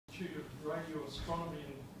radio astronomy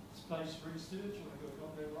and space research, I think I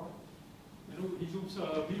got that right. And he's also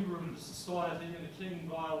a member of the society and a keen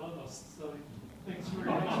violinist, so thanks very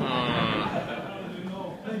much.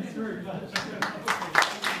 Thanks very much.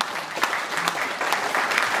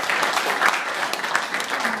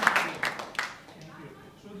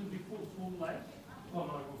 Oh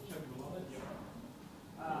no, we'll check the line.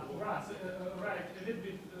 Right, a little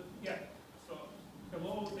bit, yeah. So,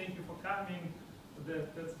 hello, thank you for coming.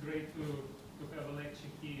 That's great to have a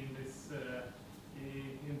lecture here in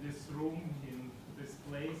this room, in this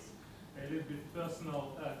place. A little bit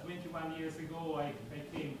personal. 21 years ago, I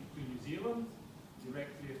came to New Zealand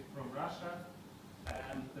directly from Russia,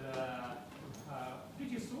 and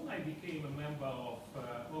pretty soon I became a member of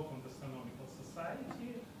Open Astronomical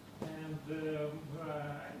Society. And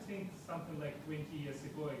I think something like 20 years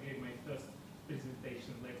ago, I gave my first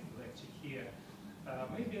presentation lecture here.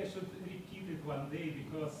 Maybe I should repeat it one day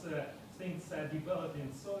because things are developed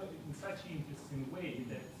in such an interesting way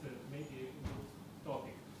that maybe a good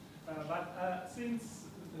topic. But since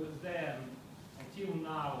then until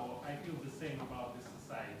now, I feel the same about the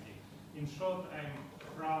society. In short, I'm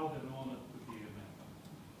proud and honored to be a member.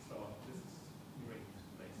 So this is a great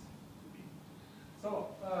place to be. So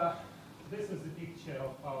this is a picture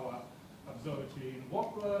of our observatory in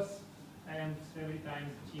Walkless, and every time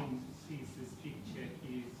the team sees this picture,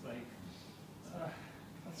 he's like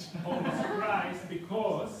almost surprised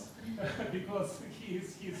because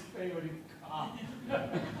he's his favorite car,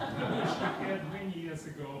 which he had many years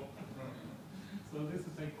ago. So this is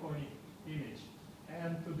an iconic image.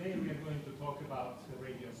 And today we are going to talk about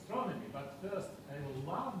radio astronomy. But first, I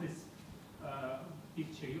love this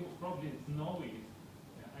picture. You probably know it.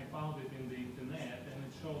 I found it in the internet, and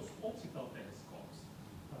it shows optical telescopes.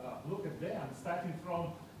 Look at them, starting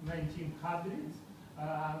from 1900.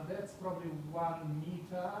 That's probably 1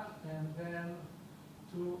 meter, and then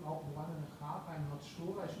to 1.5. I'm not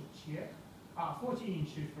sure. I should check.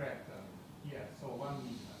 40-inch refractor. Yeah, so 1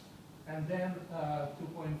 meter. And then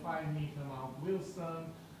 2.5 meter Mount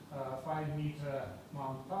Wilson, 5 meter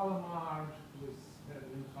Mount Palomar with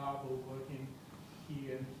Edwin Hubble working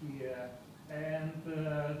here and here. And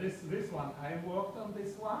this one, I worked on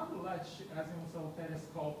this one, Large Azimuthal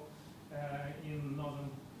Telescope in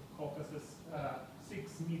Northern Caucasus,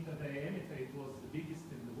 6 meter diameter. It was the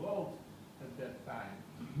biggest in the world at that time.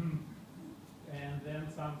 And then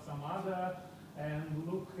some other, and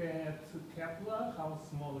look at Kepler, how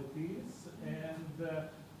small it is, and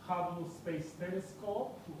Hubble Space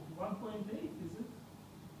Telescope, 1.8, is it?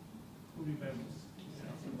 Who remembers?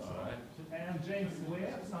 And James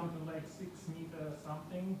Webb, something like 6 meter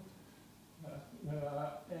something.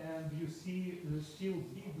 And you see still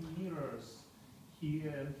big mirrors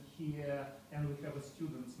here and here. And we have a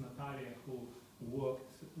student, Natalia, who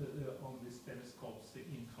worked on these telescopes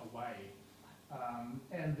in Hawaii.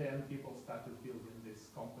 And then people started building this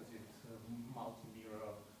composite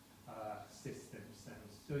multi-mirror systems, and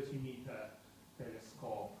 30-meter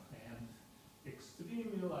telescope, and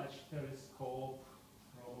extremely large telescope,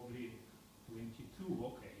 probably 22,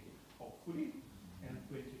 okay, hopefully, and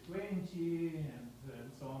 2020,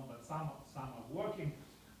 and so on, but some are working.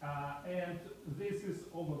 And this is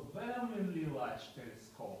overwhelmingly large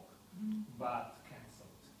telescope, but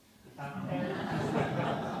cancelled.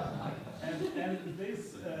 And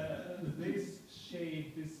this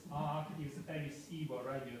shape, this arc, is Arecibo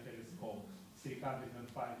radio telescope,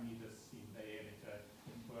 305 meters in diameter,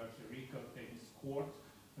 in Puerto Rico, tennis court,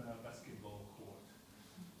 basketball court.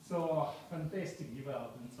 So fantastic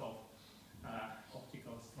developments of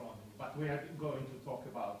optical astronomy. But we are going to talk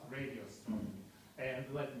about radio astronomy. And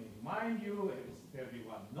let me remind you, as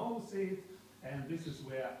everyone knows it, and this is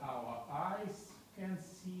where our eyes can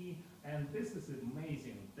see, and this is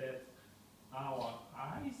amazing that our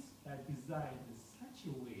eyes are designed in such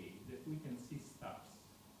a way that we can see stars.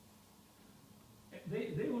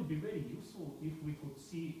 They would be very useful if we could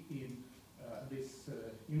see in this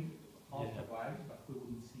ultraviolet, but we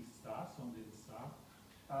wouldn't see stars, only the sun.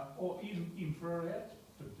 Or in infrared,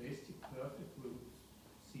 fantastic, perfect, we would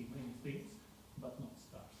see many things, but not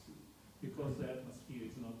stars, because the atmosphere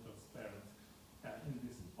is not transparent.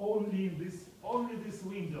 Only this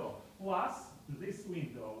window, plus this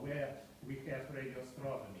window where we have radio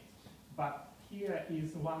astronomy. But here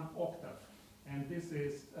is 1 octave, and this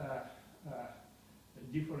is the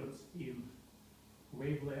difference in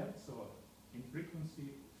wavelength, so in frequency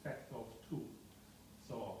factor of 2.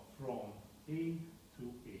 So from A to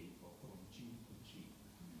A, or from G to G,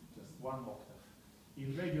 just 1 octave.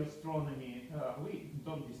 In radio astronomy, we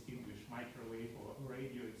don't distinguish microwave or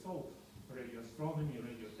radio. It's all radio astronomy,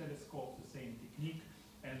 radio telescopes, the same technique.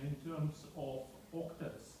 And in terms of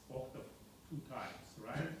octaves, octave 2 times,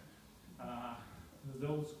 right?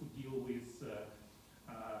 Those who deal with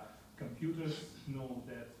computers know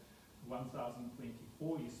that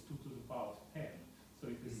 1024 is 2 to the power of 10. So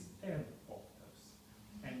it is 10 octaves.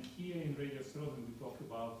 And here in radio astronomy we talk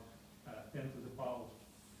about 10 to the power of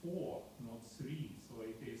 4, not 3. So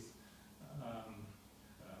it is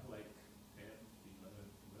like 10, 11,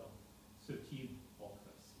 12, 13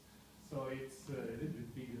 octaves. So it's a little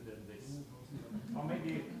bit bigger than this. Or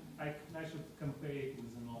maybe I should compare it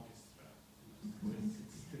with an orchestra. It's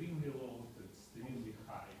extremely low to extremely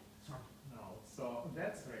high. No, so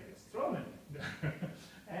that's radio astronomy.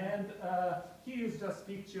 And here is just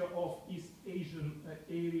picture of East Asian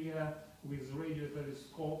area with radio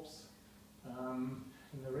telescopes, an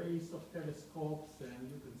arrays of telescopes,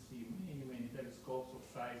 and you can see many telescopes of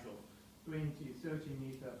size of 20, 30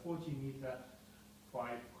 meter, 40 meter,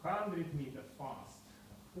 500 meter fast,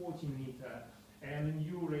 40 meter, and a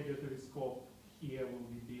new radio telescope here will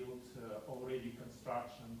be built, already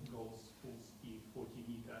construction goes full speed, 40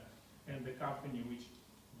 meter, and the company which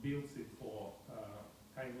builds it for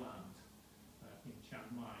Thailand, in Chiang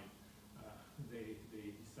Mai, they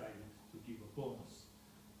decided to give a bonus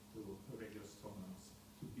to radio astronomers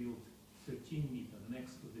to build 13 meter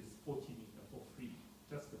next to this 40 meter for free,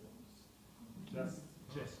 just a bonus, just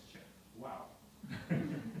gesture, wow.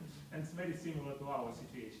 And it's very similar to our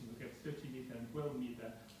situation. We have 30 meter and 12 meter,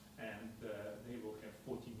 and they will have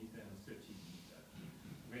 40 meter and 13 meter.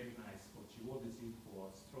 Very nice for geodesy, for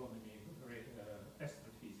astronomy,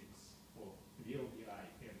 astrophysics, for VLBI,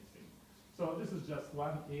 everything. So this is just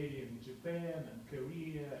one area in Japan and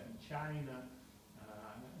Korea and China,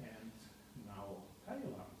 and now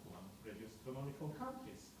Thailand, one of radio astronomical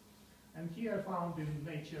countries. And here I found in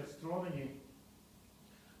Nature Astronomy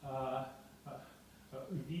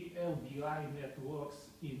VLBI networks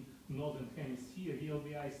in Northern Hemisphere.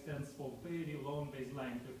 VLBI stands for Very Long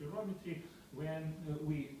Baseline Interferometry. When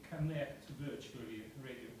we connect virtually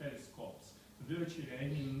radio telescopes, virtually I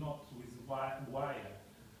mean not with wire,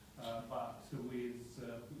 but with,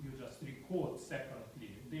 you just record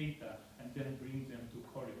separately data and then bring them to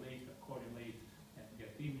correlate and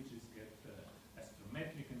get images, get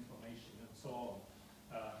astrometric information and so on.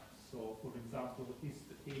 So for example,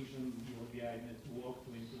 East Asian VLBI network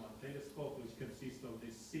 21 telescope, which consists of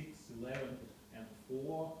this 6, 11, and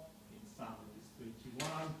 4, in some it is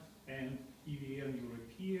 21, and EVN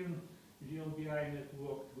European VLBI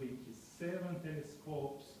network 27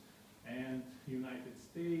 telescopes, and United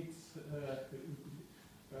States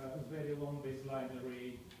very long baseline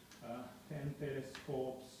array 10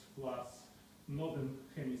 telescopes, plus Northern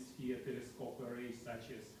Hemisphere telescope arrays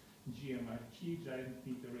such as GMRT, Giant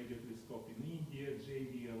Meter Radio Telescope in India,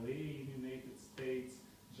 JVLA in the United States,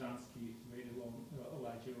 Jansky very long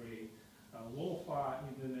large array, LOFA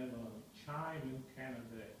in the Netherlands, CHIME in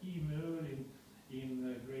Canada, Merlin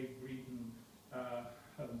in Great Britain,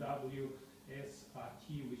 WSRT,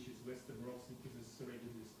 which is Western Synthesis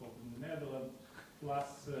Radio Telescope in the Netherlands,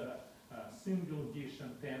 plus single dish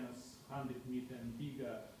antennas, 100 meter and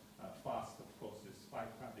bigger, fast of course is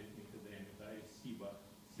 500 meter diameter, SIBA,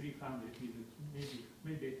 300 meter,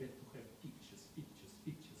 maybe I have to have pictures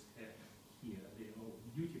here, they're all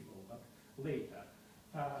beautiful, but later.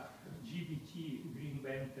 GBT, Green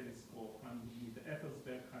Band Telescope, 100 meter,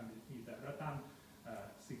 Effelsberg, 100 meter, Ratan,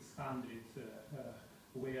 600,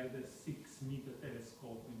 where the 6 meter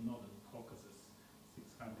telescope in Northern Caucasus,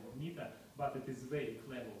 600 meter, but it is very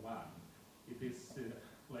clever one. It is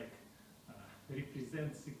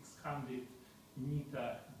represents 600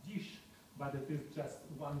 meter dish, but it is just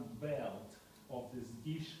one belt of this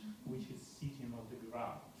dish which is sitting on the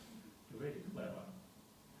ground. Very clever.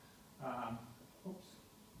 Oops,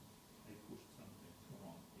 I pushed something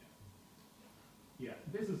wrong here. Yeah,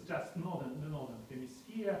 this is just the northern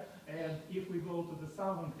hemisphere, and if we go to the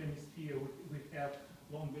southern hemisphere, we have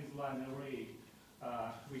long baseline array,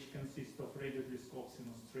 which consists of radio telescopes in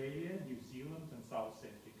Australia, New Zealand, and South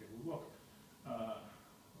Africa. We work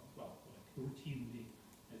routinely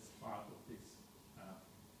as part of this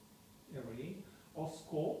array.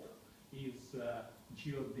 OSCOPE is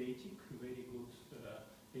geodetic, very good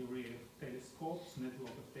array of telescopes,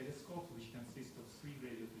 network of telescopes, which consists of 3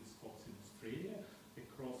 radio telescopes in Australia,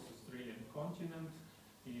 across the Australian continent,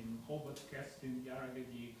 in Hobart, Castlin,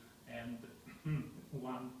 Yarragaddy, and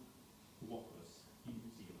 1 Walkers in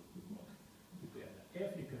New Zealand. We work together.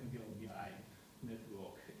 African VLBI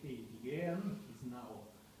network, ADN, is now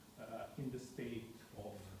in the state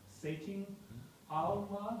of setting.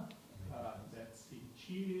 ALMA, that's in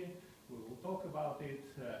Chile, we will talk about it.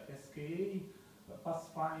 SKA,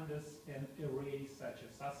 pathfinders and arrays such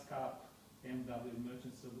as ASCAP, MW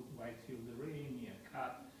emergence of wide field array,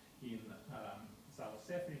 NEACAT in South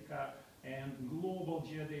Africa, and global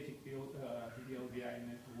geodetic VLBI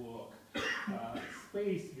network,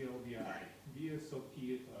 space VLBI, VSOP,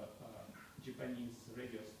 Japanese,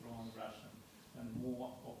 radio astronomy, Russian, and more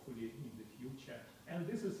hopefully in the future. And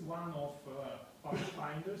this is one of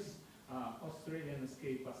pathfinders, Australian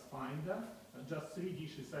SKS Pathfinder. Just 3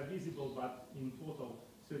 dishes are visible, but in total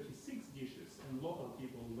 36 dishes, and local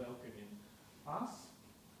people welcoming us.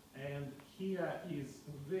 And here is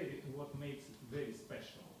what makes it very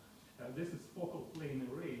special. This is focal plane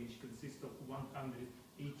array, which consists of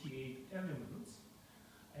 188 elements,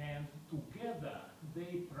 and together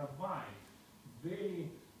they provide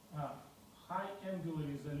very high angular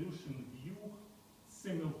resolution view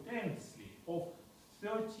simultaneously of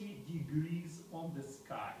 30 degrees on the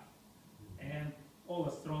sky. And all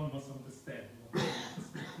astronomers understand.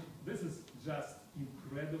 This is just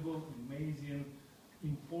incredible, amazing,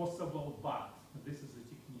 impossible, but this is a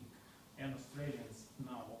technique. And Australians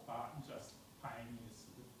now are just pioneers,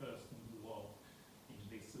 the first in the world in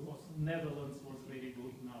this. Netherlands was very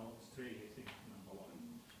good, now Australia, I think,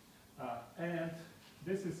 #1. And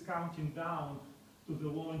this is counting down to the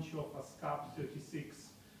launch of ASCAP 36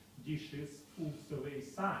 dishes, full survey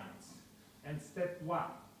science. And step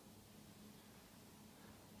 1,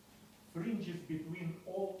 fringes between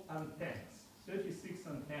all antennas, 36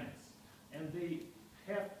 antennas, and they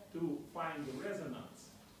have to find the resonance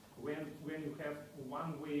when you have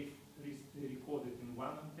one wave recorded in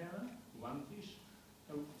one antenna, one dish,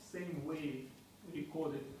 same wave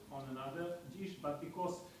recorded on another dish, but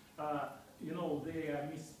because you know, they are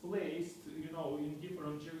misplaced, you know, in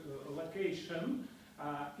different location,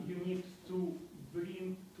 you need to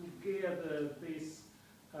bring together these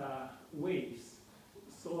waves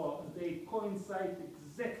so they coincide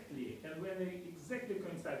exactly, and when they exactly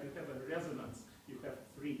coincide, you have a resonance, you have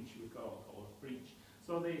fringe, we call fringe.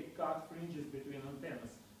 So they cut fringes between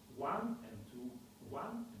antennas 1 and 2, 1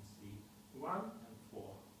 and 3, 1 and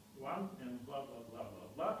 4, 1 and blah blah blah blah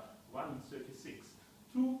blah, 1 and 36,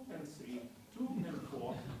 2 and 3, 2 and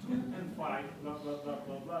 4, 2 and 5, blah blah blah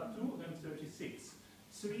blah blah, 2 and 36,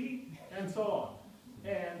 3 and so on.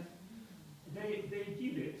 And they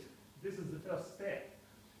did it. This is the first step.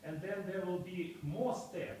 And then there will be more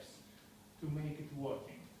steps to make it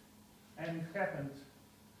working. And it happened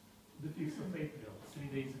the 5th of April, 3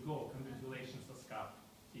 days ago. Congratulations, ASCAP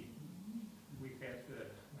team. We had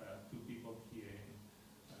 2 people here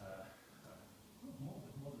in more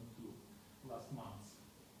than 2 last month.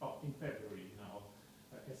 Oh, in February now,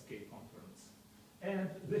 SK conference. And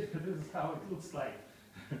this is how it looks like.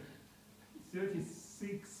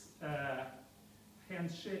 36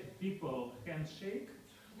 people handshake.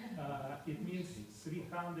 It means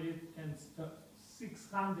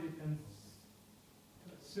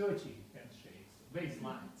 630 handshakes,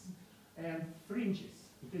 baselines, and fringes.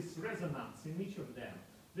 This resonance in each of them.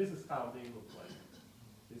 This is how they look like,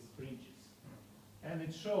 these fringes. And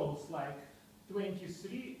it shows like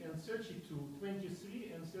 23 and 32,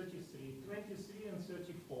 23 and 33, 23 and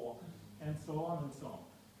 34, and so on and so on.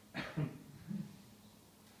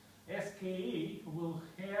 SKA will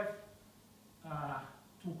have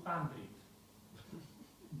 200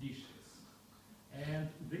 dishes. And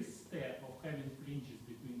this step of having fringes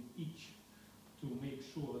between each to make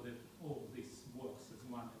sure that all this works as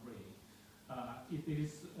one array, it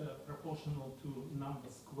is proportional to number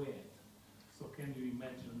squared. So can you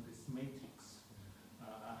imagine this matrix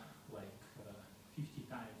like 50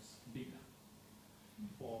 times bigger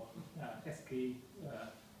for SK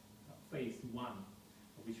phase 1,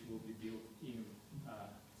 which will be built in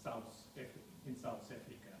South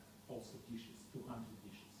Africa, also dishes, 200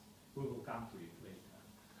 dishes. We will come to it later.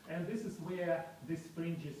 And this is where these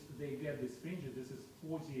fringes, they get these fringes. This is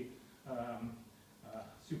 40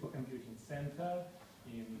 supercomputing center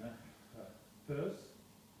in Perth,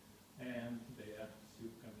 and they are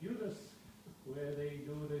supercomputers where they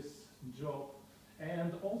do this job.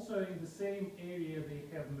 And also in the same area they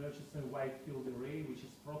have Murchison wide field array, which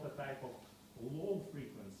is prototype of low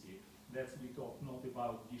frequency. That's we talk not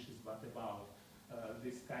about dishes, but about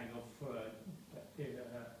this kind of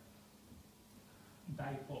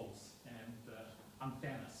dipoles and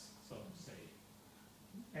antennas, so to say.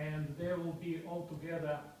 And there will be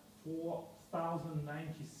altogether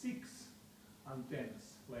 4,096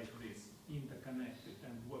 antennas like this, interconnected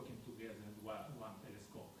and working together in one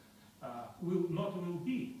telescope.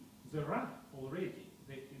 There are already,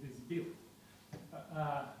 it is built.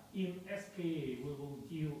 In SKA, we will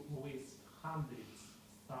deal with hundreds,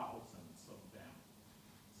 thousands of them.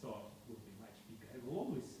 So it will be much bigger.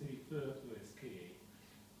 always refer to SKA.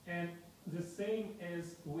 And the same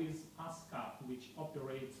as with ASCAP, which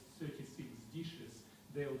operates 36 dishes,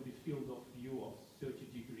 there will be field of view of 30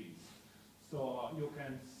 degrees. So you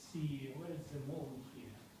can see, where is the moon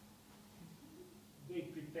here? They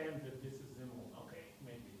pretend that this is the moon. Okay,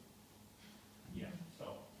 maybe. Yeah, so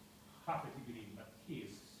half a degree, but here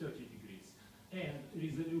is 30 degrees. And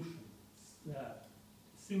resolution,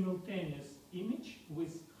 simultaneous image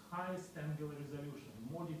with highest angular resolution.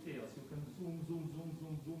 More details, you can zoom,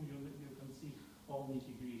 you can see all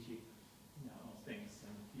nitty-gritty things.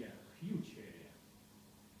 And yeah, huge area.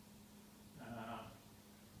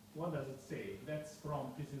 What does it say? That's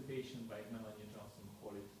from presentation by Melanie Johnson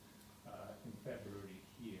Hollitt in February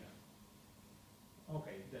here.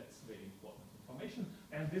 Okay, that's very important information.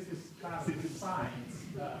 And this is current science,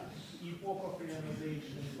 epoch of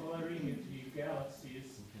ionization, polarimetry,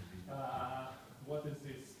 galaxies, what is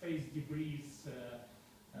this, space debris,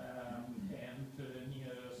 and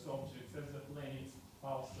near-Earth objects, exoplanets,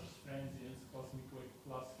 pulsars, transients, cosmic wave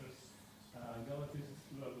clusters, galaxies,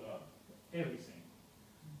 blah, blah, everything.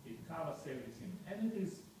 It covers everything. And it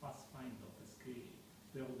is Pathfinder of SKA.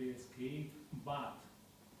 There will be SKA, but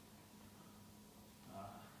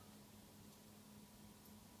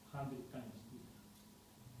 100 times bigger.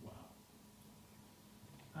 Wow.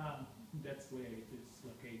 That's where it is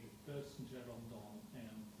located. Perth, Geraldton,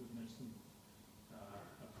 and the Nelson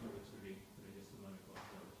Observatory, Radioastronomical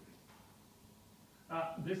Observatory.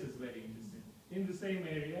 This is very interesting. In the same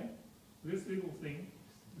area, this little thing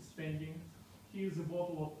is standing. Here's a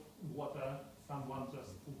bottle of water someone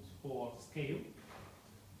just put for scale.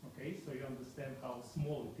 Okay, so you understand how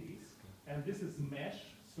small it is. And this is mesh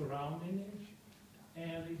surrounding it.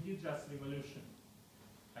 And it did just revolution,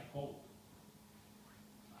 I hope.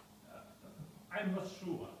 I'm not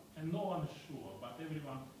sure, and no one is sure, but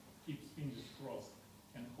everyone keeps fingers crossed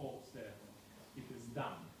and hopes that it is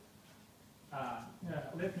done.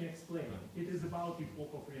 Let me explain. It is about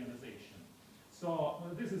epoch of ionization. So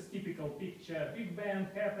this is typical picture. Big Bang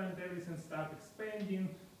happened, everything started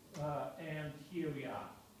expanding, and here we are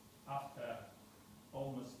after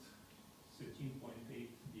almost 13.8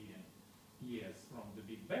 billion years from the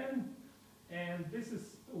Big Bang. And this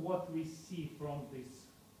is what we see from this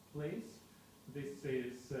place. This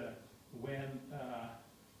is when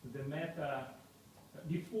the matter,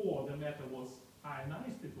 before the matter was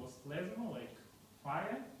ionized, it was plasma, like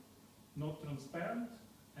fire, not transparent,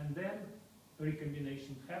 and then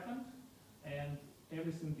recombination happened, and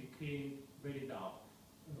everything became very dark,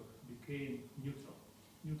 became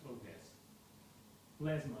neutral gas.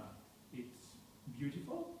 Plasma, it's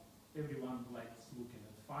beautiful. Everyone likes looking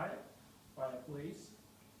at fireplace.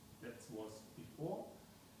 That was before.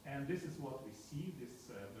 And this is what we see, this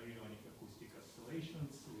baryonic acoustic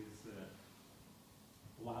oscillations with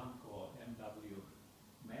Planck or MW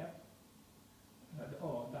map,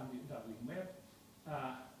 or W map.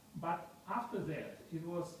 But after that, it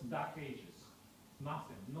was dark ages.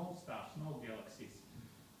 Nothing, no stars, no galaxies.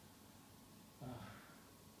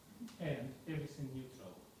 And everything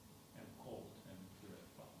neutral and cold and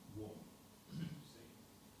warm, to say.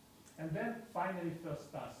 And then finally first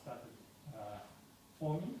stars started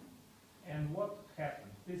forming. And what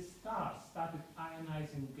happened? These stars started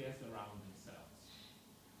ionizing gas around themselves.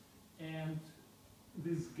 And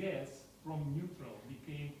this gas from neutral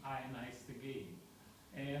became ionized again.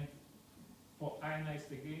 And for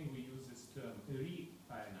ionized again, we use this term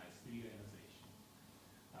re-ionized, re-ionization.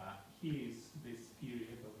 Here is this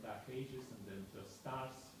period of dark ages, and then the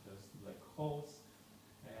stars, there's black holes,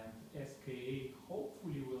 and SKA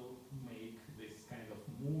hopefully will make this kind of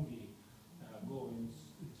movie going,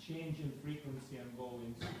 changing frequency and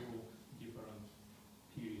going through different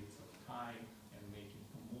periods of time and making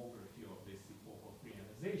tomography of this epoch of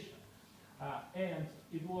reionization. And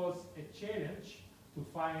it was a challenge to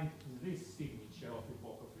find this signature of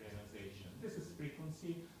epoch of reionization. This is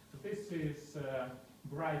frequency. This is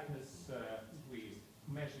brightness. We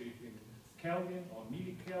measure it in Kelvin or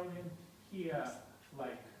millikelvin. Here,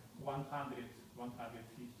 like 100,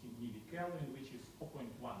 150 millikelvin, which is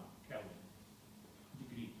 4.1 Kelvin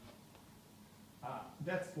degree.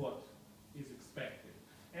 That's what is expected.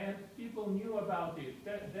 And people knew about it.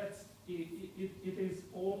 It is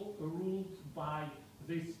all ruled by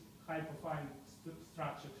this hyperfine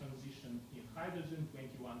structure transition in hydrogen,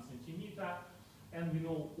 21 centimeter, and we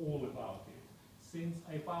know all about it. Since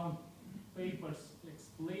I found papers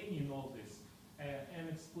explaining all this and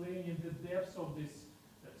explaining the depth of this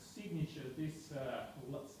signature, this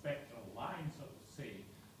spectral line, so to say,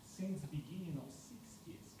 since the beginning of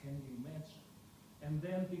 60s, can you imagine? And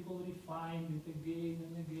then people refined it again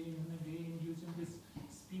and again and again using this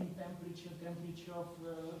spin temperature, temperature of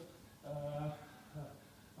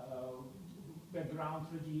background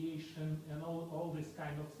radiation, and all these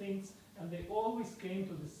kind of things, and they always came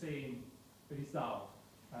to the same result,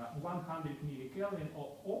 100 millikelvin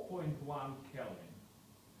or 0.1 Kelvin.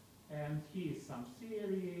 And here is some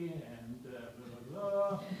theory, and blah, blah,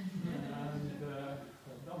 blah, and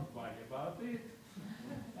don't worry about it.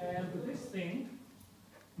 And this thing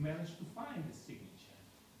managed to find the signature.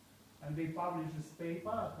 And they published this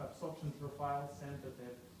paper, absorption profile centered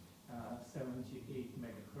at 78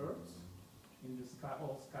 megahertz in the sky,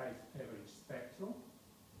 all skies average spectrum.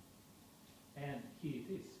 And here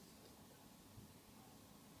it is.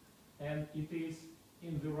 And it is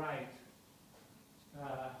in the right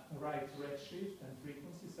redshift and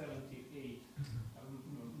frequency, 78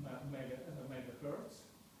 megahertz.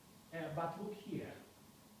 But look here,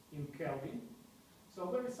 in Kelvin. So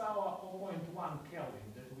where is our 0.1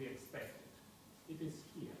 Kelvin that we expected? It is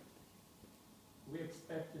here. We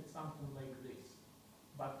expected something like this,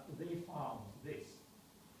 but they found this.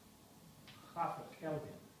 Half a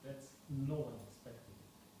Kelvin. That's no one expected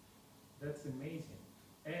it. That's amazing.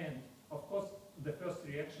 And of course, the first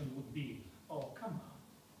reaction would be, oh, come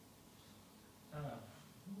on.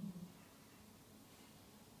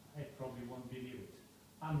 I probably won't believe it.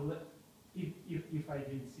 Unless, if I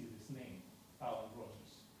didn't see this name, Alan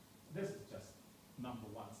Rogers. This is just #1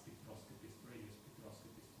 spectroscopist, radio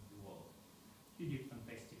spectroscopist in the world. He did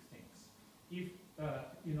fantastic things. If,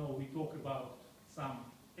 we talk about some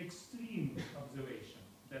extreme observation,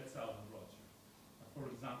 that's Alan Rogers. For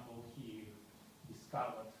example, he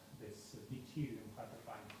discovered this deuterium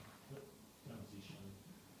hyperfine transition.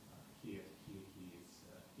 He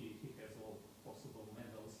has all possible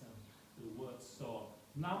medals and awards. So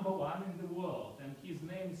 #1 in the world, and his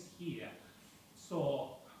name is here.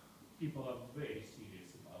 So people are very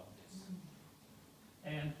serious about this.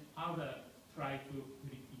 And other try to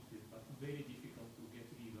repeat it, but very difficult to get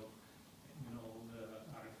rid of, the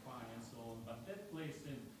RFI and so on. But that place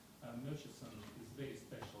in Murchison is very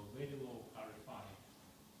special, very low RFI.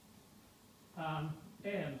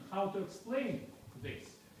 And how to explain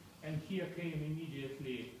this? And here came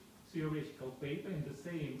immediately theoretical paper in the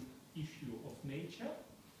same issue of Nature,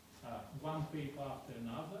 one paper after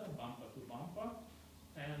another, bumper to bumper,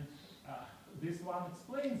 and this one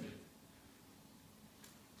explains it.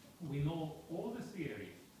 We know all the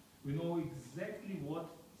theories. We know exactly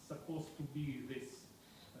what's supposed to be this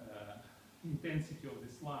intensity of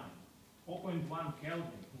this line. 0.1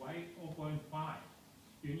 Kelvin, why 0.5?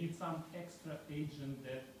 You need some extra agent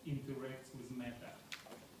that interacts with matter.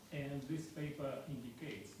 And this paper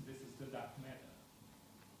indicates this is the dark matter.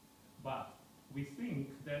 But we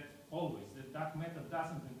think that always that dark matter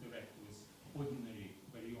doesn't interact with ordinary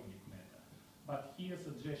baryonic matter. But here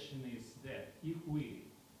suggestion is that if we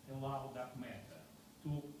allow dark matter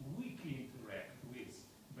to weakly interact with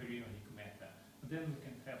baryonic matter, then we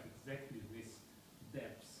can have exactly this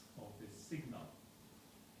depth of this signal.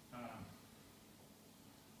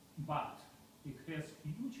 But it has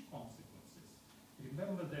huge consequences.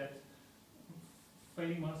 Remember that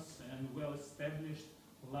famous and well-established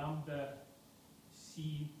lambda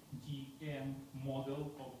CDM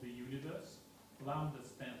model of the universe. Lambda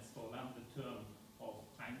stands for lambda term of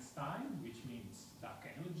Einstein, which means dark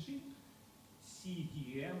energy.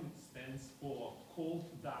 CDM stands for cold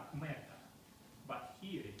dark matter. But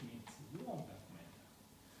here it means warm dark matter.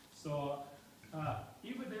 So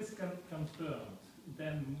if it is confirmed,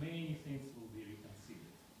 then many things will be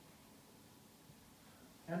reconsidered.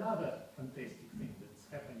 Another fantastic thing that's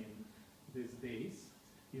happening these days,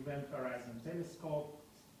 Event Horizon Telescope,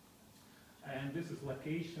 and this is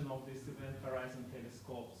location of this Event Horizon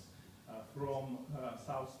telescopes from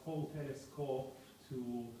South Pole Telescope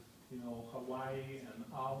to Hawaii and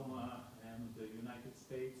ALMA and the United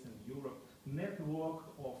States and Europe. Network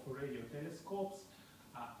of radio telescopes,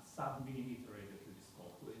 sub-millimeter radio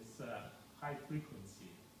telescope with high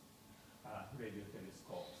frequency radio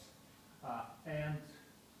telescopes. And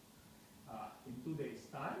in 2 days'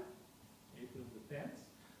 time, April the 10th,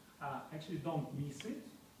 actually don't miss it.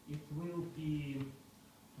 It will be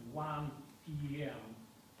 1 p.m.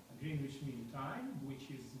 Greenwich Mean Time, which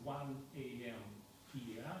is 1 a.m.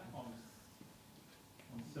 here on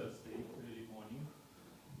Thursday, early morning.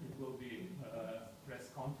 It will be a press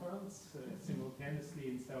conference simultaneously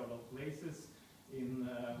in several places, in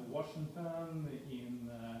Washington, in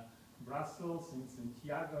Brussels, in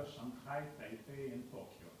Santiago, Shanghai, Taipei, and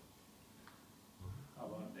Tokyo. How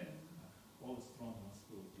about that? All astronomers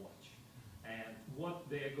will watch. And what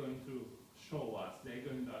they're going to show us, they're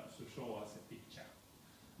going to show us a picture.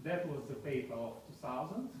 That was the paper of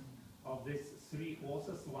 2000. of these 3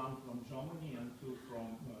 authors, one from Germany and 2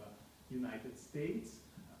 from United States,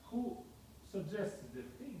 who suggested that,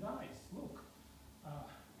 hey guys, look,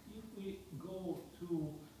 if we go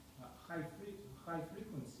to high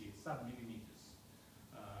frequency sub-millimeters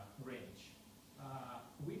range,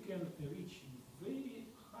 we can reach very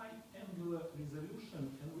high angular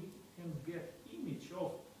resolution, and we can get image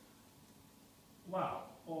of, wow,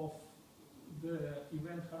 of the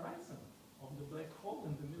event horizon of the black hole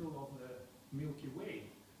in the middle of the Milky Way.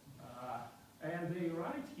 And they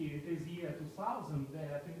write here, it is year 2000,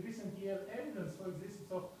 that in recent years evidence for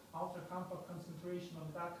existence of ultra-compact concentration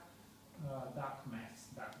of dark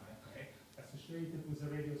matter, right, associated with the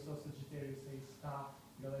radio source Sagittarius A star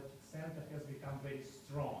galactic center has become very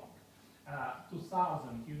strong.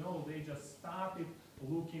 2000, you know, they just started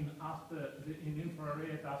looking after in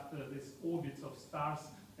infrared after these orbits of stars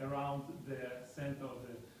around the center of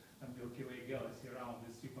the Milky Way galaxy, around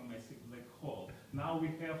the supermassive black hole. Now we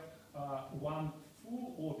have one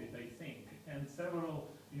full orbit, I think, and several,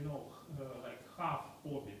 you know, like half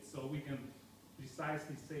orbits. So we can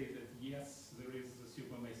precisely say that yes, there is a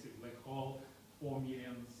supermassive black hole, 4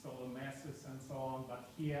 million solar masses and so on. But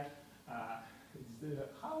here,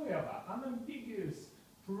 however, unambiguous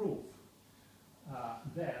proof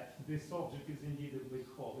that this object is indeed a black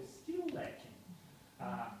hole is still lacking.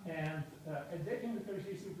 And a definite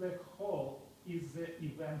characteristic black hole is the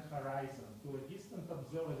event horizon. To a distant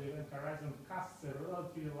observer, the event horizon casts a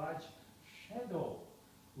relatively large shadow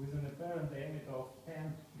with an apparent diameter of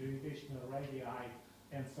 10 gravitational radii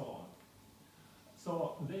and so on.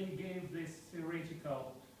 So they gave this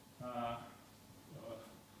theoretical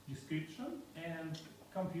description and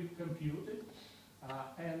computed.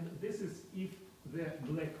 And this is if the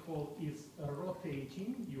black hole is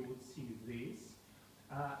rotating, you would see this.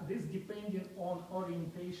 This depending on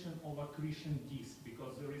orientation of accretion disk,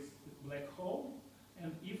 because there is black hole,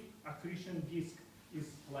 and if accretion disk is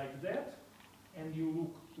like that, and you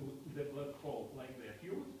look to the black hole like that,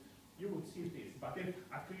 you would see this. But if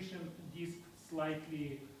accretion disk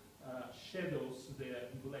slightly shadows the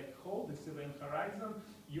black hole, this event horizon,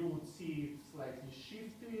 you would see it slightly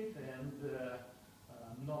shifted and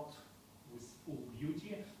not with full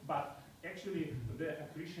beauty. But actually, the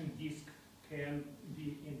accretion disk can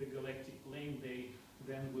be in the galactic plane.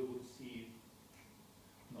 Then we would see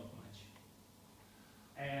not much.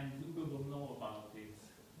 And we will know about it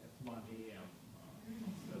at 1 a.m.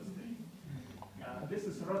 Thursday. This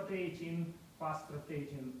is rotating, fast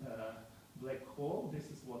rotating black hole. This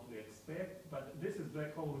is what we expect, but this is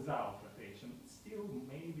black hole without rotation. Still,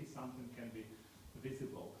 maybe something can be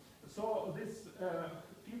visible. So these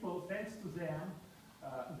people, thanks to them,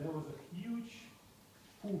 there was a huge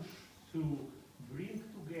push to bring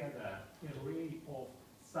together an array of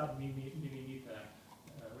sub-millimeter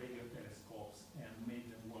radio telescopes and make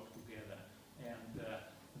them work together. And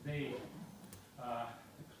they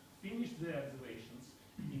finished their observations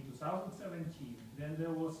in 2017. Then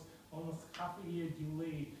there was almost half a year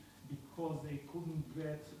delay because they couldn't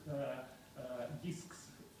get disks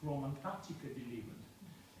from Antarctica delivered.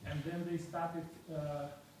 And then they started,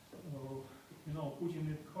 you know, putting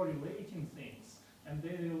it, correlating things. And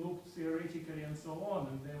then they looked theoretically and so on,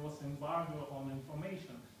 and there was embargo on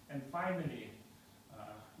information. And finally,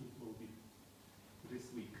 it will be this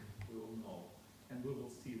week, we will know. And we will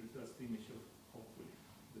see the first image of, hopefully,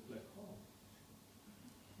 the black hole.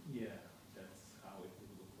 Yeah, that's how it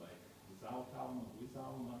would look like without ALMA, with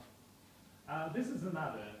ALMA. This is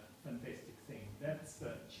another fantastic thing. That's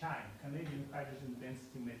CHIME, Canadian Hydrogen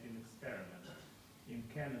Density Mapping Experiment in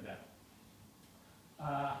Canada.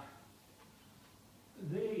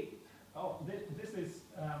 This is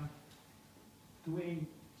 20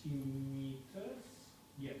 meters,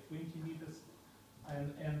 yeah, 20 meters,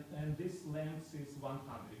 and this length is 100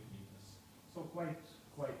 meters. So quite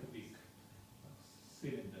big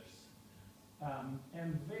cylinders,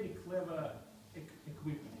 and very clever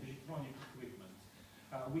equipment, electronic equipment,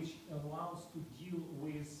 which allows to deal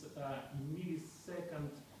with millisecond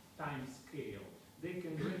time scale. They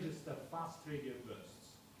can register fast radio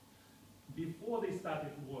bursts. Before they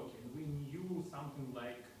started working, we knew something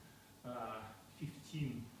like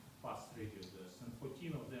 15 fast radio bursts, and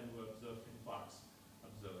 14 of them were observed in Parkes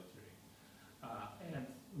Observatory. And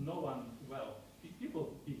no one, well,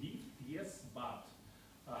 people believed, yes, but,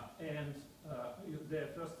 and their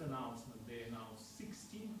first announcement, they announced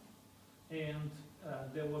 60, and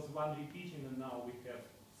there was one repeating, and now we have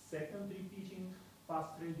second repeating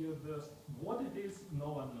fast radio burst. What it is,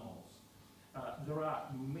 no one knows. There are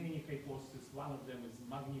many hypotheses. One of them is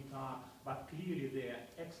magnetar, but clearly they are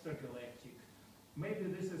extragalactic Maybe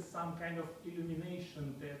this is some kind of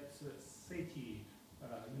illumination that SETI,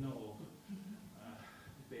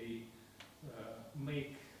 they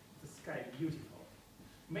make the sky beautiful.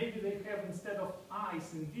 Maybe they have, instead of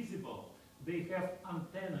eyes invisible, they have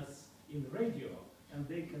antennas in radio, and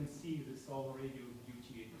they can see the solar radio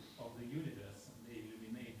beauty of the universe, and they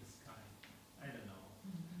illuminate the sky. I don't know.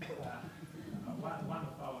 One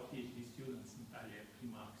of our PhD students, Natalia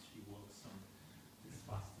Primax, she works on these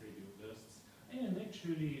fast radio bursts. And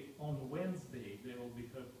actually, on Wednesday, there will be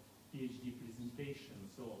her PhD presentation,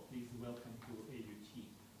 so please welcome to AUT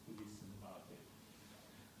to listen about it.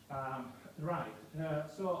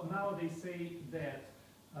 So now they say that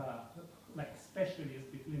like specialists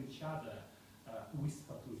between each other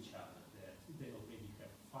whisper to each other that they already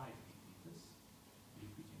have 5 repeaters,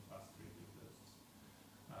 repeating fast radio bursts,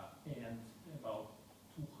 and about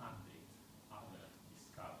 200 other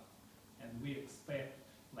discovered. And we expect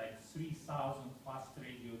like 3,000 fast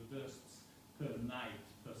radio bursts per night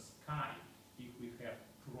per sky if we have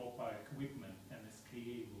proper equipment, and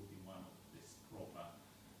SKS will be one of these proper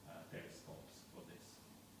telescopes for this.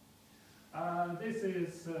 This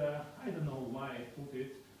is, I don't know why I put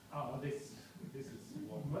it. This is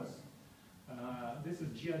worthless. This is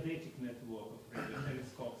geodetic network of radio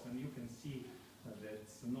telescopes, and you can see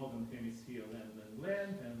that's Northern Hemisphere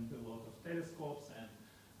land and a lot of telescopes, and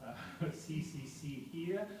CCC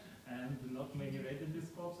here, and not many radio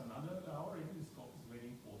telescopes, and our radio telescope is very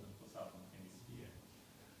important for Southern Hemisphere.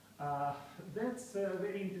 That's a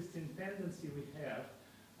very interesting tendency we have,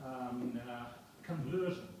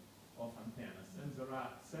 conversion of antennas, and there are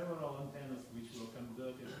several antennas which were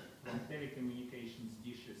converted from telecommunications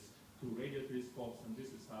dishes to radio telescopes, and this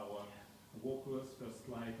is our Walker's first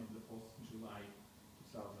slide on the 4th of July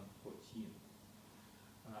 2014.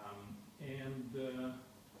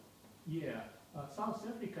 South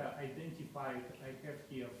Africa identified, I have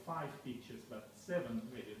here 5 pictures, but 7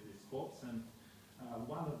 radio telescopes, and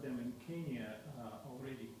one of them in Kenya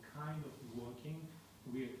already kind of working.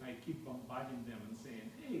 I keep bombarding them and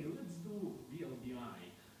saying, hey, let's do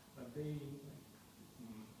VLBI, but they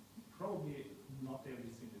probably not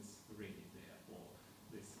everything is ready there for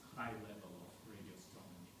this high level of radio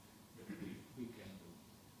astronomy that we can do.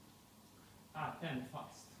 And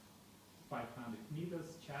fast, 500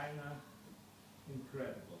 meters, China,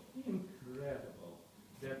 incredible, incredible.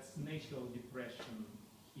 That's natural depression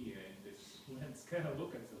here in this landscape.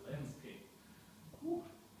 Look at the landscape. Whew.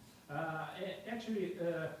 Actually,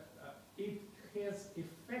 it has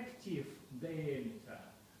effective diameter.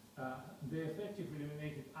 The effective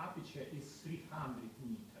illuminated aperture is 300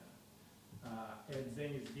 meters. At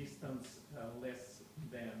zenith distance less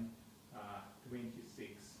than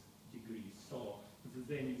 26 degrees. So the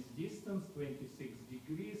zenith distance 26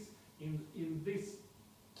 degrees. In this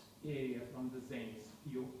area from the zenith,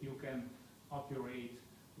 you can operate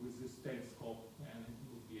with this telescope, and it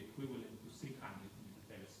will be equivalent to 300-meter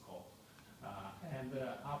telescope.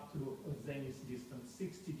 Up to zenith distance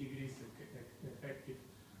 60 degrees, effective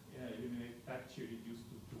illuminated aperture reduced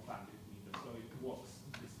to 200 meters, so it works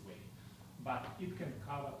this way. But it can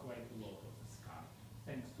cover quite a lot of the sky,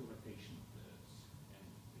 thanks to rotation of the Earth. And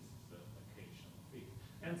this is the location of it.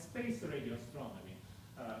 And space radio astronomy,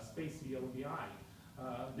 space VLBI.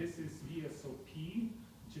 This is VSOP,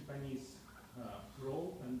 Japanese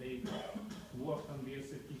probe, and they worked on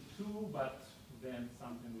VSOP2, but then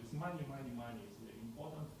something with money is very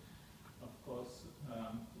important. Of course,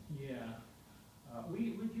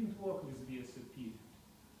 we didn't work with VSOP,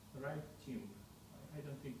 right, Tim? I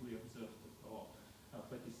don't think we observed it or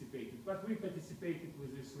participated, but we participated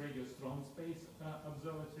with this Radio Strong Space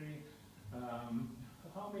Observatory.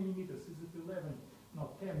 How many meters? Is it 11? No,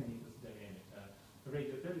 10 meters diameter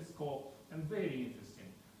radio telescope, and very interesting.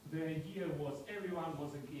 The idea was everyone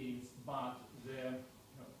was against, but the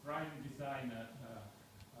prime designer,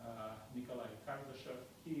 Nikolai Kardashev,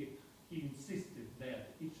 he insisted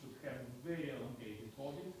that it should have a very elongated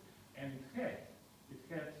orbit, and it had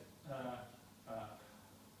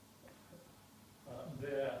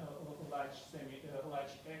the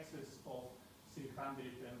large axis of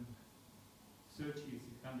 330,000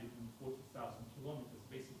 340,000 kilometers.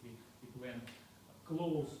 Basically, it went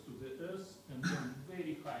close to the Earth and then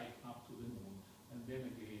very high up to the Moon, and then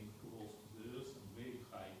again close to the Earth and very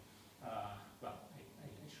high. Well, I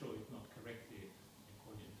show it not correctly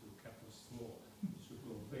according to Kepler's law. It should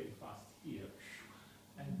go very fast here,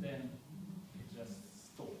 and then it just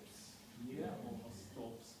stops here, almost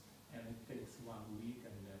stops, and it takes 1 week,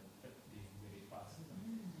 and then being very fast.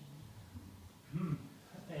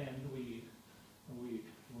 And we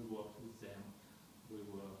worked with them. We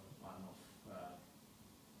were one of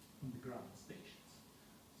the ground stations.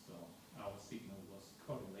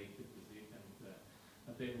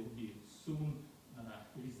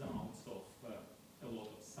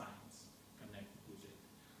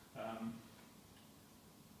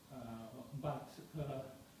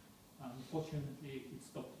 unfortunately, it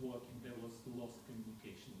stopped working. There was lost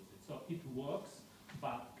communication with it. So it works,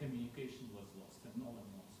 but communication was lost, and no one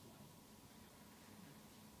knows why.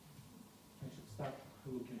 I should start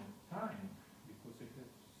looking at time, because I have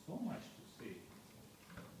so much to say.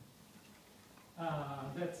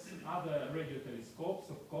 That's other radio telescopes,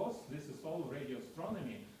 of course. This is all radio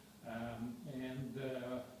astronomy. And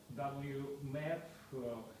WMAP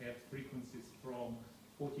had frequencies from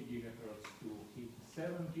 40 gigahertz to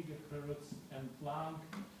 87 gigahertz, and Planck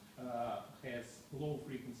has low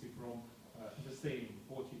frequency from the same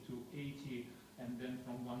 40 to 80, and then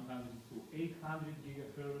from 100 to 800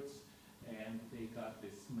 gigahertz, and they got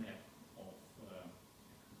this map of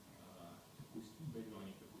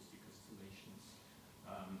baryonic acoustic oscillations,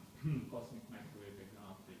 cosmic microwave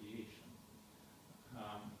background radiation.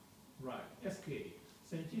 Right, SK,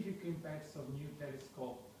 scientific impacts of new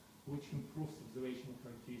telescope, which improves observational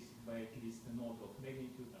characteristics by at least an order of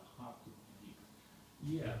magnitude, are hard to predict.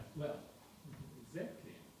 Yeah, well,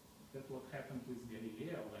 exactly. That's what happened with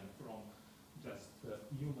Galileo, went from just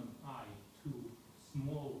human eye to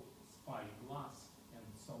small spyglass, and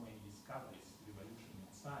so many discoveries, revolution in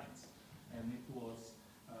science. And it was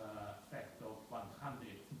a factor of 100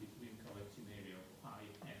 between collecting area of eye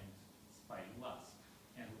and spyglass.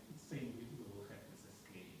 And the same we will have with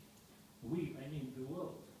SK. I mean the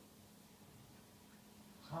world.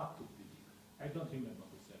 Hard to predict. I don't remember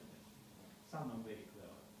who said that. Someone very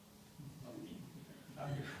clever. Not me.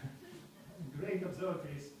 Great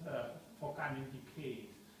observatories for coming decade.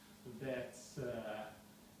 That's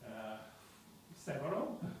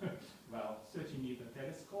several. Well, 30-meter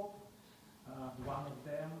telescope, one of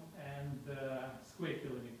them, and square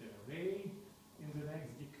kilometer array in the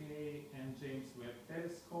next decade, and James Webb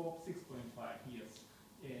telescope, 6.5 years,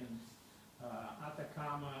 and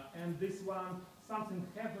Atacama. And this one, something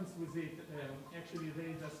happens with it. Actually,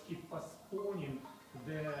 they just keep postponing.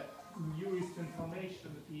 The newest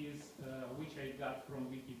information is, which I got from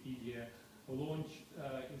Wikipedia, launch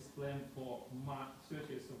is planned for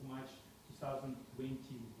 30th of March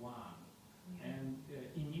 2021. Yeah. And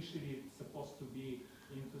initially it's supposed to be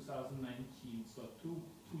in 2019, so two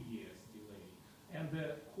years delay. And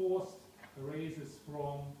the cost raises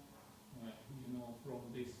from, from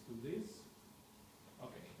this to this.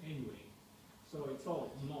 Okay, anyway, so it's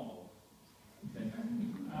all normal.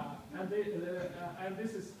 And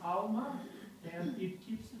this is ALMA, and it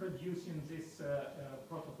keeps producing this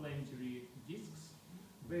protoplanetary disks.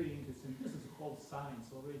 Very interesting. This is a whole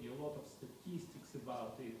science already, a lot of statistics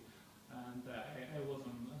about it. And I was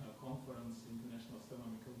on a conference, International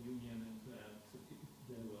Astronomical Union, and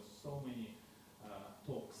there were so many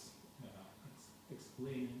talks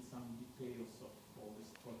explaining some details of all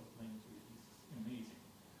this protoplanetary disks. Amazing.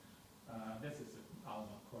 This is an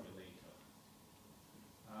ALMA correlator.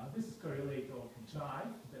 This is correlator of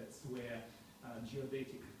Jive. That's where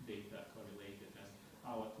geodetic data correlated, and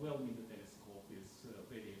our 12-meter telescope is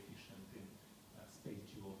very efficient in space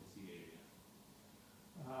geodesy area.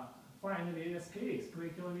 Finally, SKS, square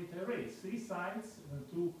kilometer array, 3 sites,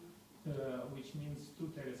 which means 2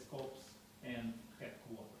 telescopes and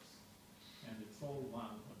headquarters, and it's all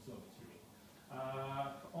one observatory.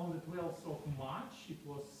 On the 12th of March, it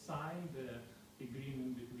was signed the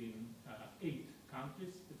agreement between 8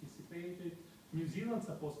 countries participated. New Zealand's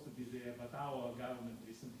supposed to be there, but our government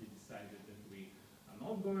recently decided that we are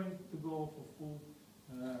not going to go for full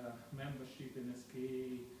membership in SK.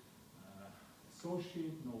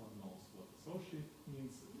 Associate, no one knows what associate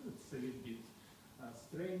means. It's a little bit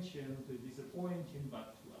strange and disappointing,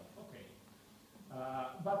 but well, okay.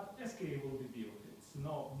 But SK will be built. It's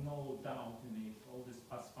no doubt in it. All these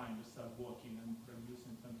pathfinders are working and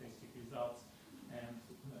producing fantastic results, and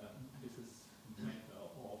this is a matter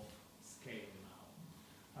of scale now.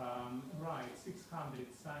 Right, 600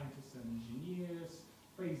 scientists and engineers.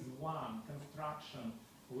 Phase 1 construction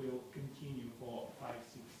will continue for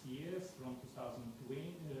 5-6 years from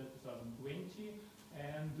 2020,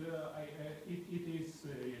 and it is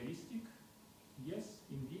realistic. Yes,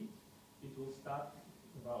 indeed, it will start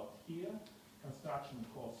about here. Construction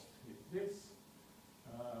cost is this.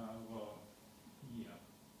 Well, yeah.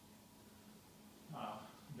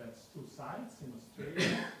 That's 2 sites in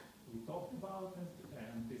Australia. We talked about it,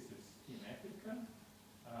 and this is in Africa.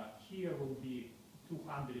 Here will be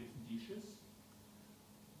 200 dishes,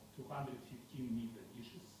 215-meter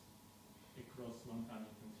dishes across 150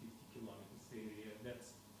 kilometers area.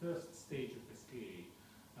 That's first stage of SKA.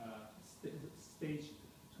 Stage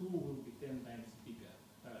 2 will be 10 times bigger.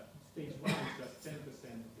 Stage 1 is just 10% of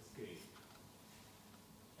SKA.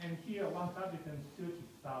 And here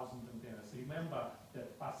 130,000 antennas. Remember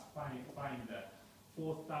that Pathfinder 4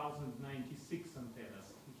 4,096 antennas.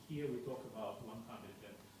 Here we talk about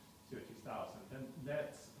 130,000, and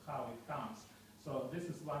that's how it comes. So this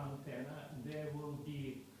is one antenna, and there will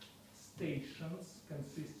be stations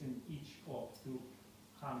consisting each of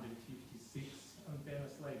 256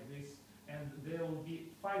 antennas like this, and there will be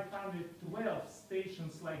 512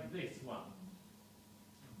 stations like this one.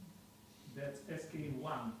 That's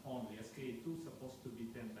SK1 only. SK2 supposed to be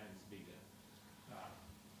 10 times bigger.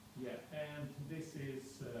 Yeah, and this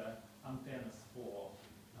is antennas for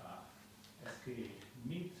SK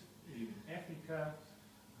mid in Africa.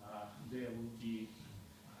 There will be,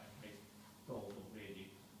 I told already,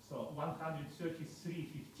 so 133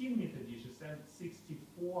 15-meter dishes and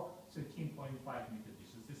 64 13.5-meter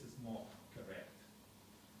dishes. This is more correct.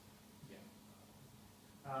 Yeah.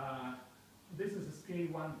 This is a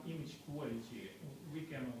SK1 image quality. We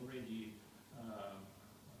can already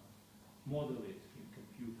model it in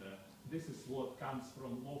computer. This is what comes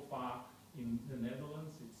from LOFA in the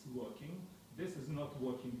Netherlands. It's working. This is not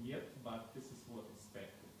working yet, but this is what is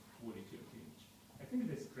expected, quality of image. I think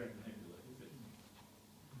it is Crab Nebula, is it?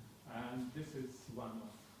 And this is one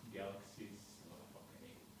of galaxies.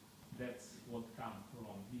 Okay. That's what comes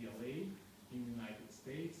from VLA in the United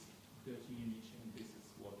States, dirty image, and this is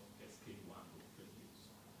what SK1 will produce.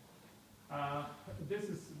 This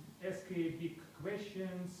is SK big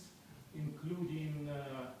questions, including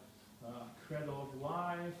cradle of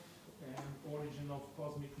life and origin of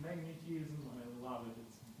cosmic magnetism. I love it,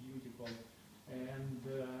 it's beautiful. And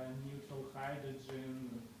neutral hydrogen,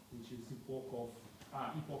 which is epoch of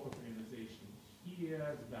ionization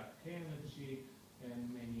here, dark energy, and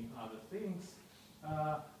many other things.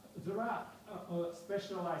 There are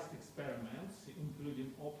specialized experiments, including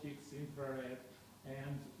optics, infrared,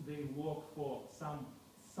 and they work for some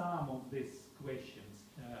of these questions.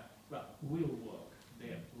 Well, will work. They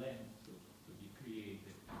are planned to be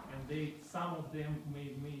created, and some of them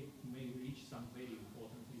may reach some very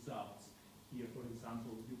important results. Here, for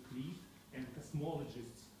example, Euclid, and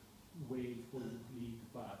cosmologists wait for Euclid,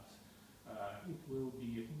 but it will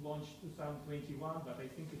be launched 2021, but I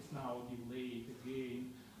think it's now delayed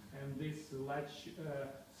again. And this large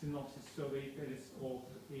synopsis survey telescope,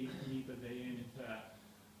 8-meter diameter,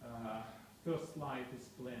 first flight is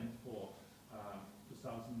planned for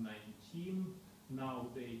 2019. Now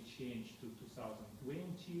they changed to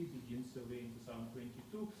 2020, begin survey in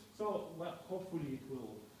 2022. So, well, hopefully it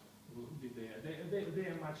will be there. They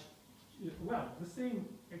are much, well, the same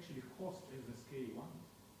actually cost as SK1.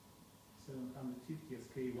 750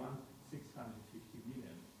 SK1, 650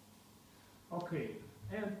 million. Okay,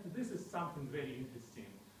 and this is something very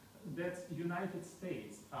interesting. That United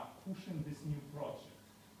States are pushing this new project.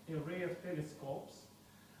 Array of telescopes,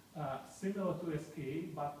 similar to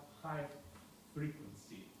SK, but high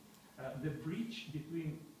frequency. The bridge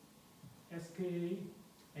between SK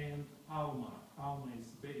and ALMA. ALMA is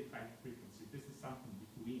very high frequency. This is something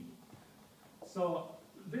between. So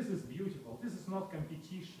this is beautiful. This is not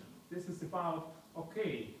competition. This is about,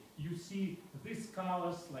 okay, you see these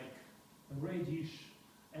colors like reddish,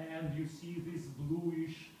 and you see this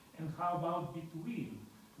bluish, and how about between?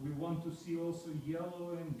 We want to see also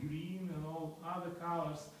yellow and green and all other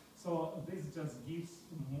colors. So this just gives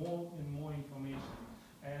more and more information.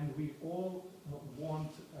 And we all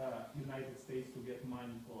want United States to get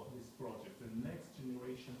money for this project, the next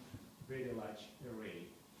generation very large array.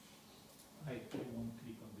 I won't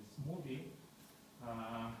click on this movie.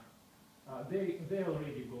 They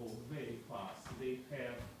already go very fast. They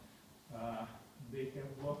have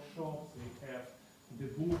workshops. They have the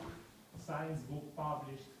book, science book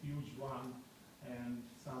published, huge one, and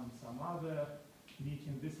some other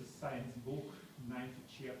meeting. This is science book, 90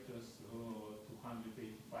 chapters,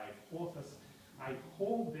 285 authors. I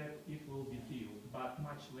hope that it will be built, but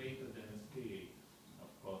much later than SKA,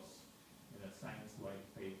 of course, science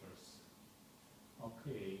white papers.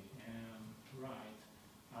 Okay, right.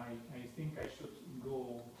 I think I should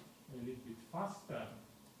go a little bit faster.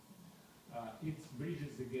 It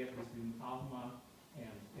bridges the gap between ALMA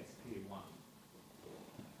and SK1.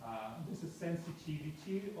 This is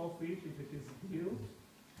sensitivity of it if it is built,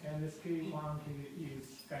 and SK1 is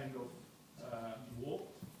kind of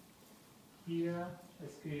dwarfed. Here,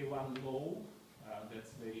 SK1 low,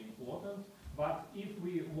 that's very important. But if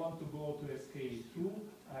we want to go to SK2,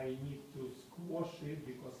 I need to squash it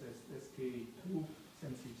because SK2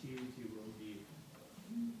 sensitivity will be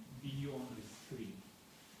beyond the screen.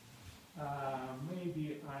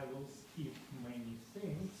 Maybe I will skip many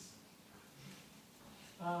things.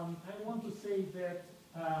 I want to say that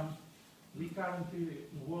we currently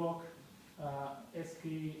work SK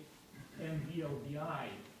and VLBI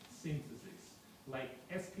synthesis. like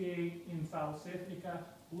SKS in South Africa.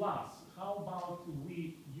 Plus, how about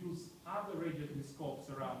we use other radio telescopes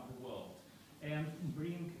around the world and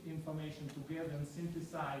bring information together and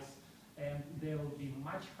synthesize, and there will be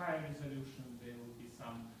much higher resolution, there will be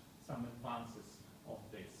some advances of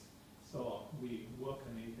this. So we work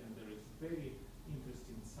on it, and there is very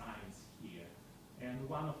interesting science here. And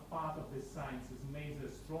one of part of this science is maser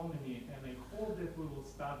astronomy, and I hope that we will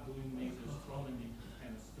start doing maser astronomy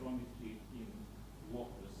and astrometry in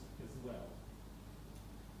waters as well.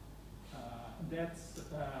 That's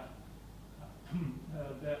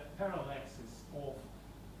the parallaxes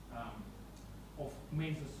of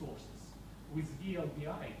maser sources. With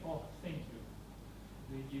VLBI, oh, thank you.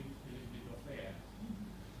 They give a little bit of air.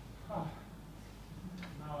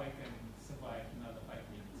 Now I can survive another 5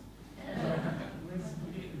 minutes. With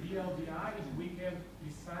VLBI, we can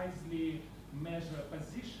precisely measure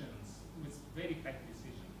positions with very high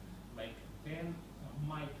precision, like 10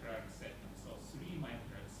 micrarc seconds or 3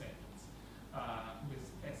 micrarc seconds with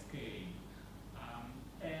SKS,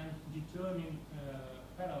 and determine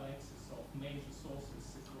parallaxes of maser sources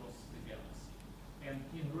across the galaxy. And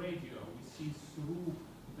in radio, we see through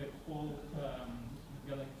the whole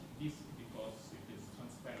galactic disk because it is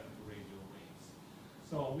transparent to radio waves.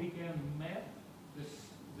 So we can map the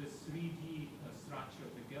 3D structure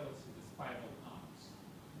of the galaxy, the spiral arms.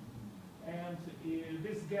 And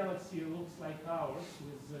this galaxy looks like ours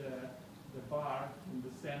with the bar in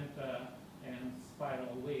the center and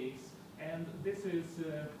spiral waves. And this is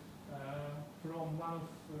from one of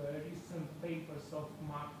recent papers of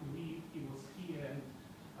Mark Reed. He was here, and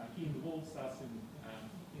he involves us in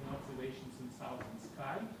observations in southern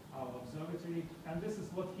sky, our observatory. And this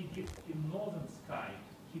is what he did in northern sky.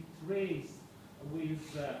 He traced with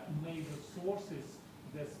maser sources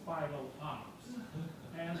the spiral arms.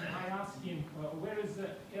 And I asked him, where is the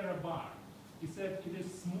error bar? He said it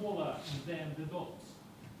is smaller than the dots.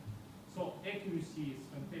 So accuracy is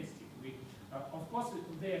fantastic. Of course,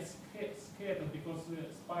 they are scattered because the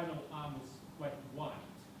spiral arm is quite wide,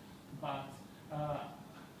 but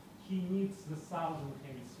he needs the southern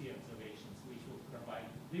hemisphere observations, which will provide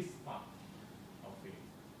this part of it.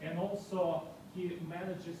 And also, he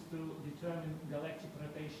manages to determine galactic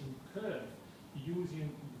rotation curve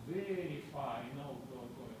using very far, going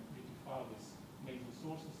pretty far with maser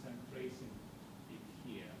sources and tracing it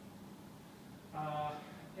here.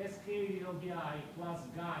 SKS plus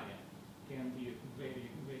Gaia can be very,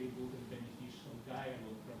 very good and beneficial. Gaia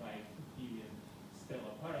will provide billion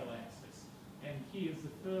stellar parallaxes. And here is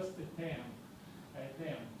the first attempt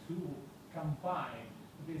to combine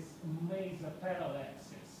this maser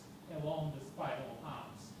parallaxes along the spiral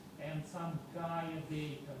arms and some Gaia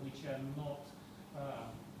data which are not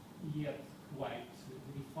yet quite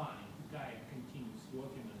refined. Gaia continues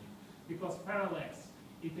working on it. Because parallax,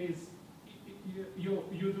 it is,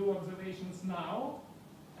 you do observations now,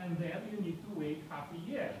 and then you need to wait half a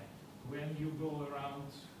year when you go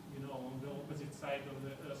around, on the opposite side of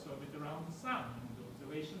the Earth's orbit around the Sun, and do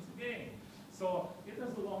observations again. So it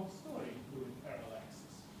is a long story doing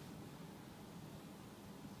parallaxes.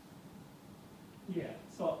 Yeah,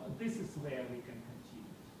 so this is where we can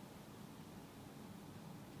continue.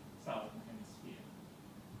 Southern hemisphere.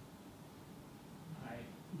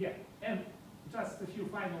 Yeah, and just a few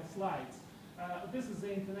final slides. This is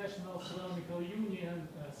the International Astronomical Union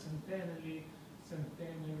centenary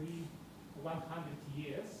 100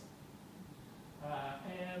 years.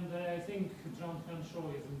 And I think John Henshaw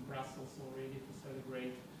is in Brussels already to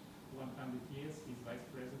celebrate 100 years. He's vice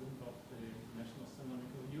president of the International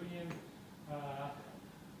Astronomical Union.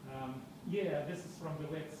 Yeah, this is from the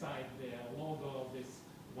website, the logo of this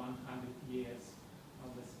 100 years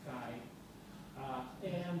of the sky.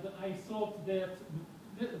 And I thought that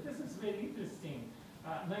this is very interesting.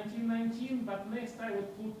 1919, but next I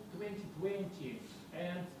would put 2020.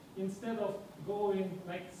 And instead of going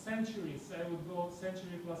like centuries, I would go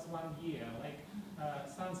century plus 1 year, like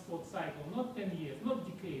sunspot cycle, not 10 years, not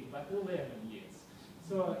decade, but 11 years.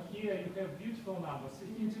 So here you have beautiful numbers,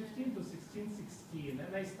 1515 to 1616.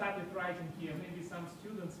 And I started writing here, maybe some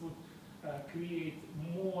students would create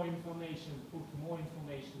more information, put more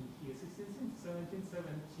information here. 1616 to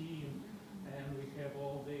 1717, and we have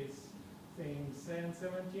all these things. And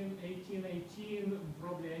 17, 18, 18,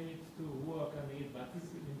 probably I need to work on it, but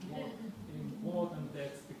this is important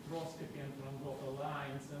that spectroscopy and translocal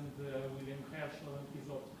lines, and William Herschel and his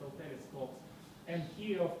optical telescopes. And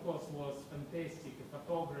here, of course, was fantastic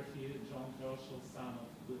photography, John Herschel, son of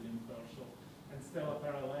William Herschel, and stellar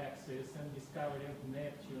parallaxes, and discovery of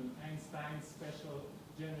Neptune, Einstein's special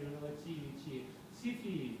general relativity,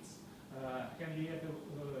 Cepheids, Henrietta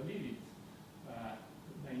Leavitt,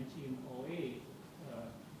 1908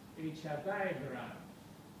 HR diagram.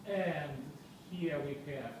 And here we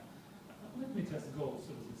have, let me just go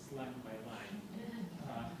through this line by line.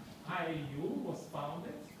 IAU was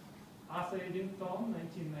founded. Arthur Eddington,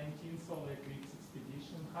 1919 solar eclipse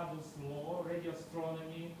expedition. Hubble's law, radio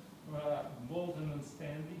astronomy, Bolden and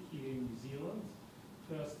Stanley here in New Zealand.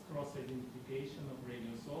 First cross-identification of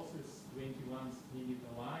radio sources, 21st minute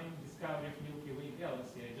line. Discovery of Milky Way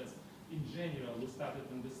galaxy. In general, we started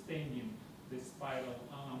understanding the spiral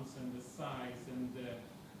arms and the size and the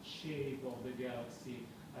shape of the galaxy.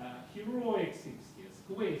 Heroic 60s,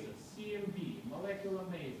 quasars, CMB, molecular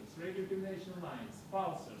masons, radio coordination lines,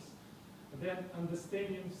 pulsars. Then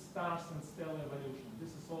understanding stars and stellar evolution.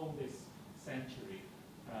 This is all this century.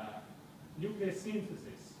 Nuclear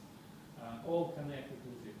synthesis, all connected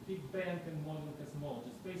with it. Big Bang and modern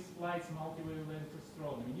cosmology, space flights, multi-wavelength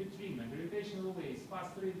astronomy, neutrino, gravitational waves,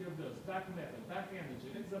 fast radio bursts, dark matter, dark energy,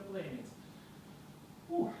 exoplanets.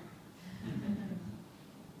 Whew.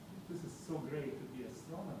 This is so great to be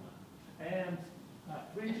astronomer. And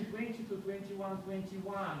 2020 to 21,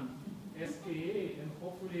 SKA, and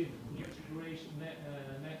hopefully new generation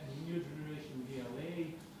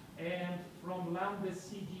VLA. And from Lambda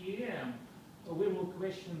CDM, we will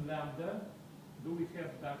question Lambda. Do we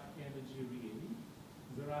have dark energy really?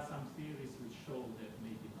 There are some theories which show that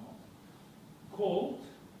maybe not. Cold,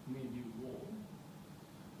 maybe warm.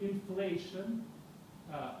 Inflation,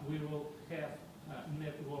 we will have a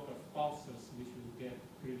network of pulsars which will get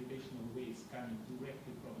gravitational waves coming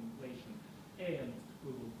directly from inflation, and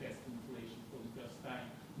we will test inflation for the first time.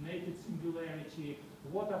 Naked singularity,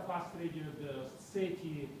 water fast radio burst,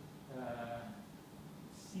 SETI,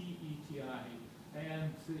 CETI,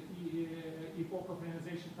 and epoch of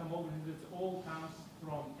ionization tomography. That all comes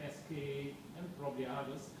from SKA and probably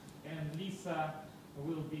others. And LISA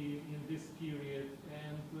will be in this period,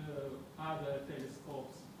 and other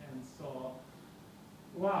telescopes, and so.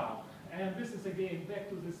 Wow. And this is again back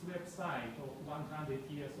to this website of 100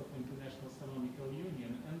 years of International Astronomical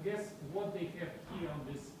Union. And guess what they have here on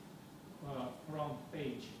this front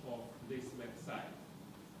page of this website?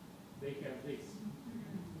 They have this.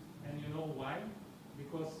 And you know why?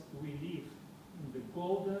 Because we live in the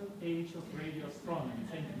golden age of radio astronomy.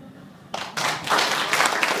 Thank you.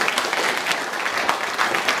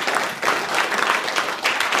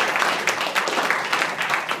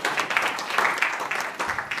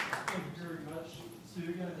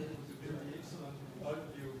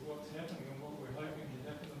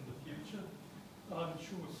 I'm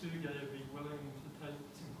sure Sergey will be willing to take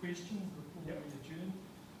some questions before we adjourn.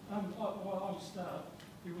 I'll start.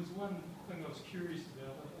 There was one thing I was curious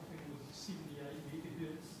about. I think it was 78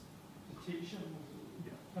 megahertz detection,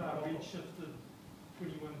 redshifted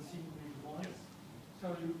 21 centimeter lines. So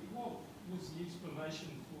what was the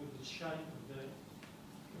explanation for the shape of that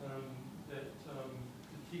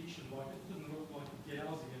detection? Like it didn't look like a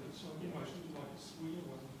gauzy, and it almost looked like a square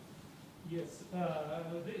one. Yes,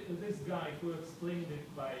 this guy who explained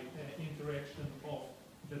it by interaction of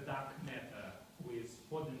the dark matter with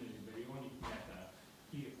ordinary baryonic matter,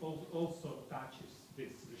 he also touches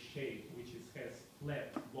this shape which has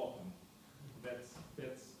flat bottom. That's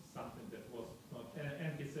something that was not,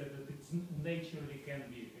 and he said that it naturally can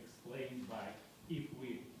be explained by if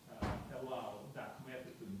we allow dark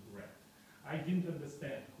matter to interact. I didn't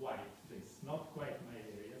understand quite this, not quite my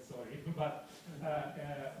area, sorry, but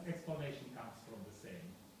explanation comes from the same.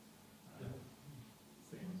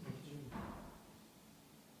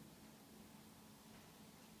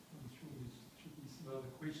 I'm sure there should be some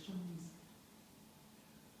other questions.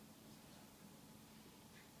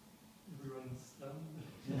 Everyone's stunned.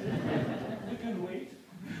 You can wait.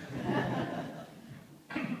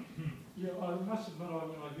 Yeah, I must admit,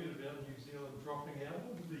 when I heard about New Zealand dropping out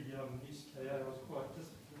of the SKA, I was quite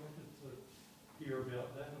disappointed to hear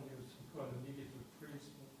about that, and there was some kind of negative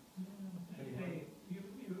press. Hey, you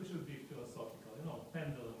should be philosophical. You know,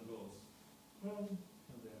 pendulum goes and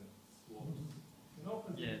then swaps in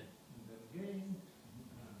opposite, and then again.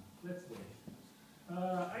 Let's wait.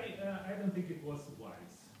 I don't think it was a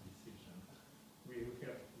wise decision. We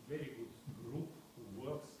have a very good group who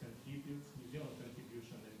works, contributes. New Zealand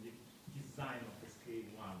contribution and the design of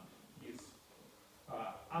SK1 is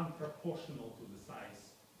unproportional to the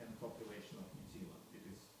size and population of New Zealand. It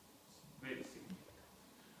is very significant.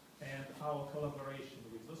 And our collaboration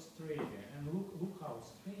with Australia, and look how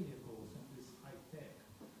Australia goes in this high tech.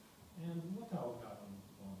 And what our government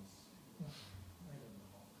wants, I don't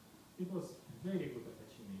know. It was very good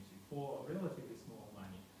opportunity for relatively small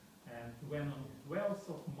money. And when on 12th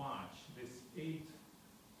of March, these 8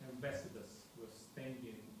 ambassadors were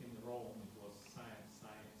standing in Rome, it was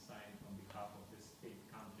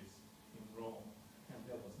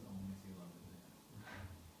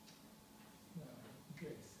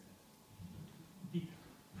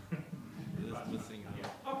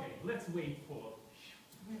wait for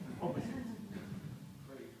opposite.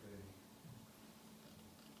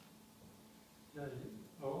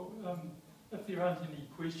 Oh, if there aren't any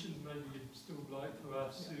questions, maybe you'd still like to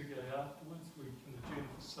ask Sergey afterwards. We can adjourn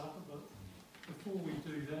for supper, but before we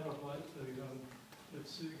do that, I'd like to give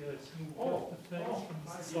Sergey some gift of thanks from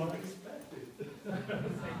the That's unexpected.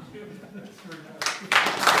 Thank you. That's very nice.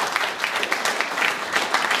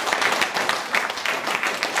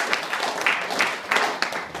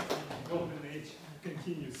 Golden age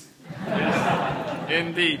continues.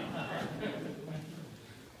 Indeed.